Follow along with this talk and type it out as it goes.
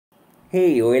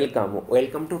Hey,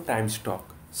 welcome to Times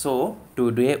Talk. So,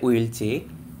 today we'll check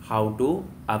how to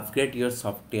upgrade your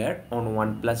software on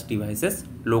OnePlus devices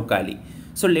locally.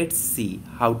 So, let's see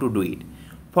how to do it.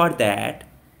 For that,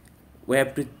 we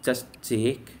have to just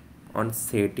check on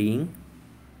setting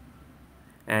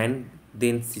and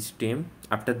then system.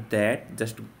 After that,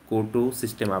 just go to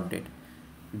system update.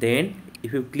 Then,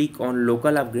 if you click on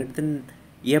local upgrade, then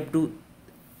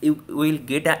you will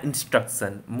get an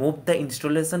instruction. Move the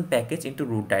installation package into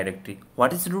root directory.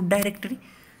 What is root directory?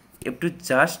 You have to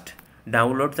just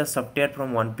download the software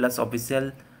from OnePlus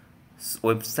official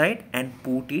website and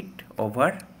put it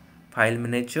over file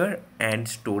manager and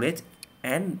storage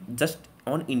and just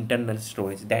on internal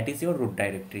storage. That is your root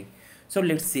directory. So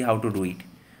let's see how to do it.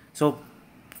 So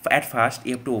at first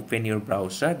you have to open your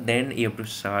browser, then you have to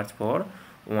search for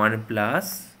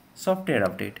OnePlus software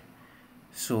update.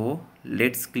 So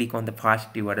let's click on the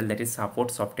first URL, that is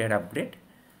support software upgrade.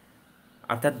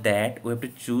 After that we have to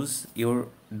choose your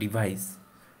device.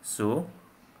 So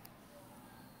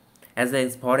as an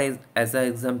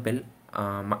example,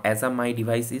 my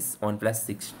device is OnePlus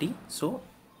 60, so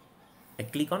I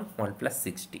click on OnePlus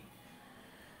 60.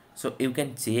 So you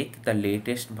can check the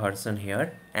latest version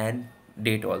here and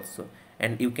date also,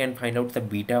 and you can find out the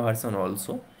beta version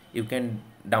also. You can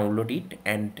download it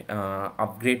and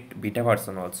upgrade beta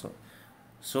version also.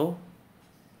 So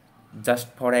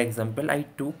just for example, I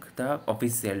took the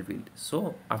official build.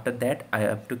 So after that I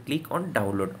have to click on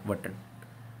download button.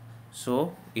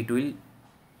 So it will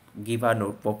give a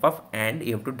note pop-up and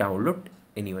you have to download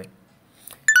anyway.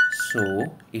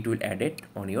 So it will add it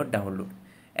on your download.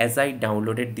 As I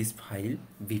downloaded this file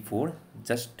before,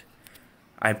 just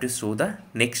I have to show the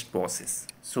next process.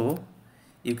 So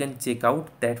you can check out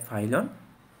that file on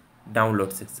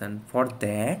download section. For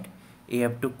that you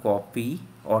have to copy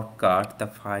or cut the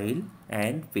file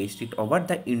and paste it over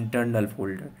the internal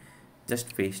folder.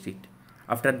 Just paste it.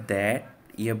 After that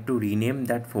you have to rename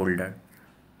that folder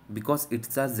because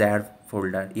it's a zar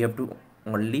folder. You have to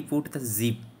only put the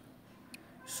zip.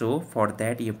 So for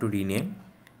that you have to rename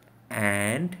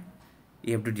and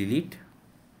you have to delete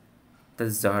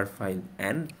the zar file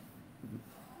and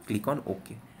click on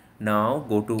OK. Now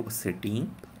go to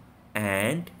setting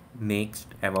and next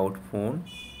about phone,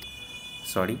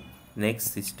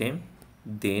 next system,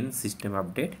 then system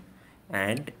update,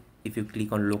 and if you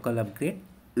click on local upgrade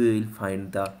you will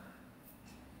find the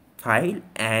file,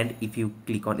 and if you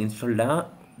click on install now,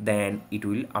 then it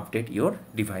will update your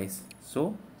device.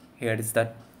 So here is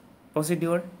the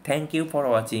procedure. Thank you for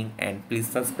watching and please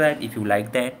subscribe if you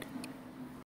like that.